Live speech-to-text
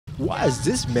Why is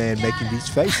this man making these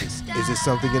faces? Is it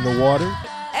something in the water?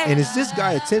 And is this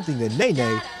guy attempting to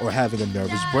nay-nay or having a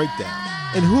nervous breakdown?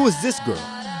 And who is this girl?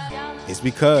 It's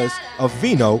because of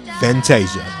Vino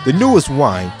Fantasia, the newest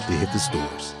wine to hit the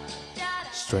stores.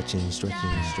 Stretching,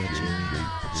 stretching, stretching,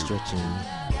 stretching,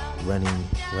 running,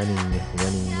 running,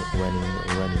 running, running,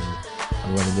 running.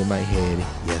 I'm running in my head.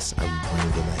 Yes, I'm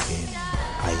running in my head.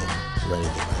 I am running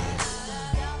in my head.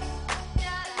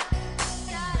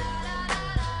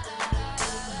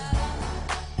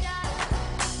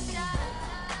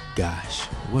 Gosh,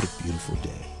 what a beautiful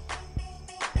day.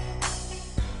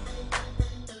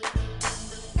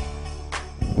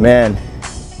 Man,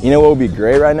 you know what would be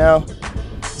great right now?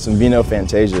 Some Vino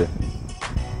Fantasia.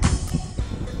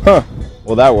 Huh,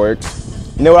 well that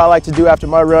works. You know what I like to do after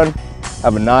my run?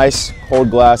 Have a nice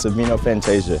cold glass of Vino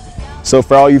Fantasia. So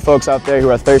for all you folks out there who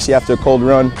are thirsty after a cold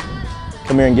run,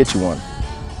 come here and get you one.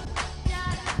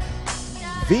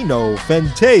 Vino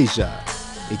Fantasia.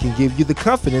 It can give you the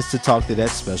confidence to talk to that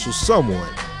special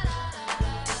someone.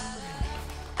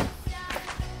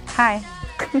 Hi.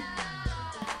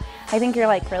 I think you're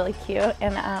like really cute,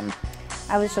 and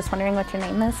I was just wondering what your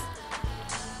name is.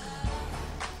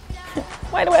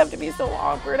 Why do I have to be so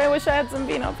awkward? I wish I had some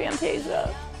Vino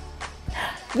Fantasia.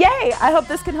 Yay! I hope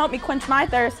this can help me quench my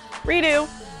thirst. Redo.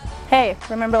 Hey,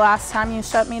 remember last time you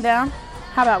shut me down?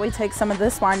 How about we take some of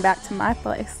this wine back to my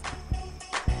place?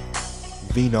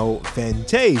 Vino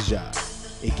Fantasia.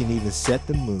 It can even set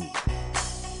the mood.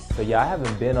 So yeah, I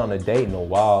haven't been on a date in a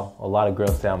while. A lot of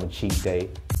girls say I'm a cheap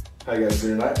date. How you guys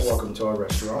doing tonight? Welcome to our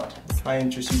restaurant. I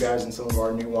introduce you guys in some of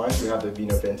our new wines. We have the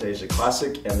Vino Fantasia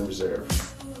Classic and the Reserve.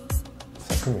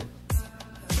 So come here.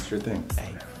 Sure thing.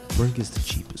 Hey, bring us the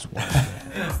cheapest one.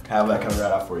 Have that coming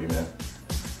right out for you, man.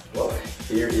 Well,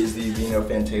 here is the Vino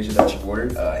Fantasia that you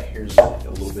ordered. Here's a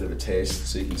little bit of a taste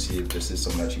so you can see if this is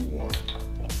something that you want.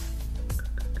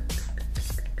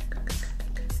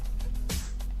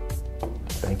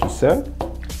 Thank you, sir.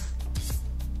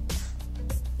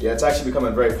 Yeah, it's actually become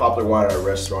a very popular wine at our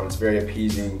restaurant. It's very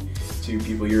appeasing to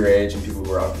people your age and people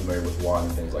who are unfamiliar with wine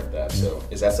and things like that. So,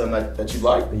 is that something that you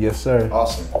like? Yes, sir.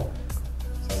 Awesome.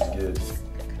 Sounds good.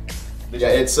 But yeah,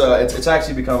 it's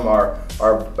actually become our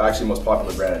actually most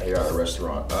popular brand here at our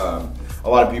restaurant. A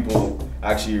lot of people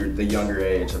actually the younger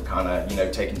age have kind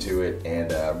of taken to it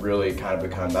and really kind of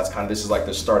become this is like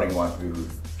the starting wine for people who are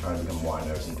trying to become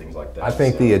winos and things like that. I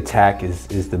think the attack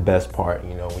is the best part.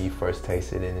 You know, when you first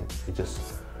taste it and it just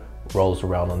rolls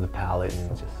around on the palate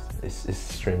and it's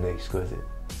extremely exquisite.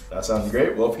 That sounds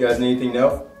great. Well, if you guys need anything,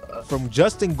 know. From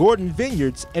Justin Gordon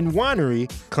Vineyards and Winery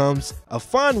comes a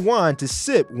fine wine to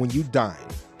sip when you dine.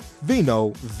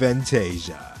 Vino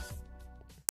Fantasia.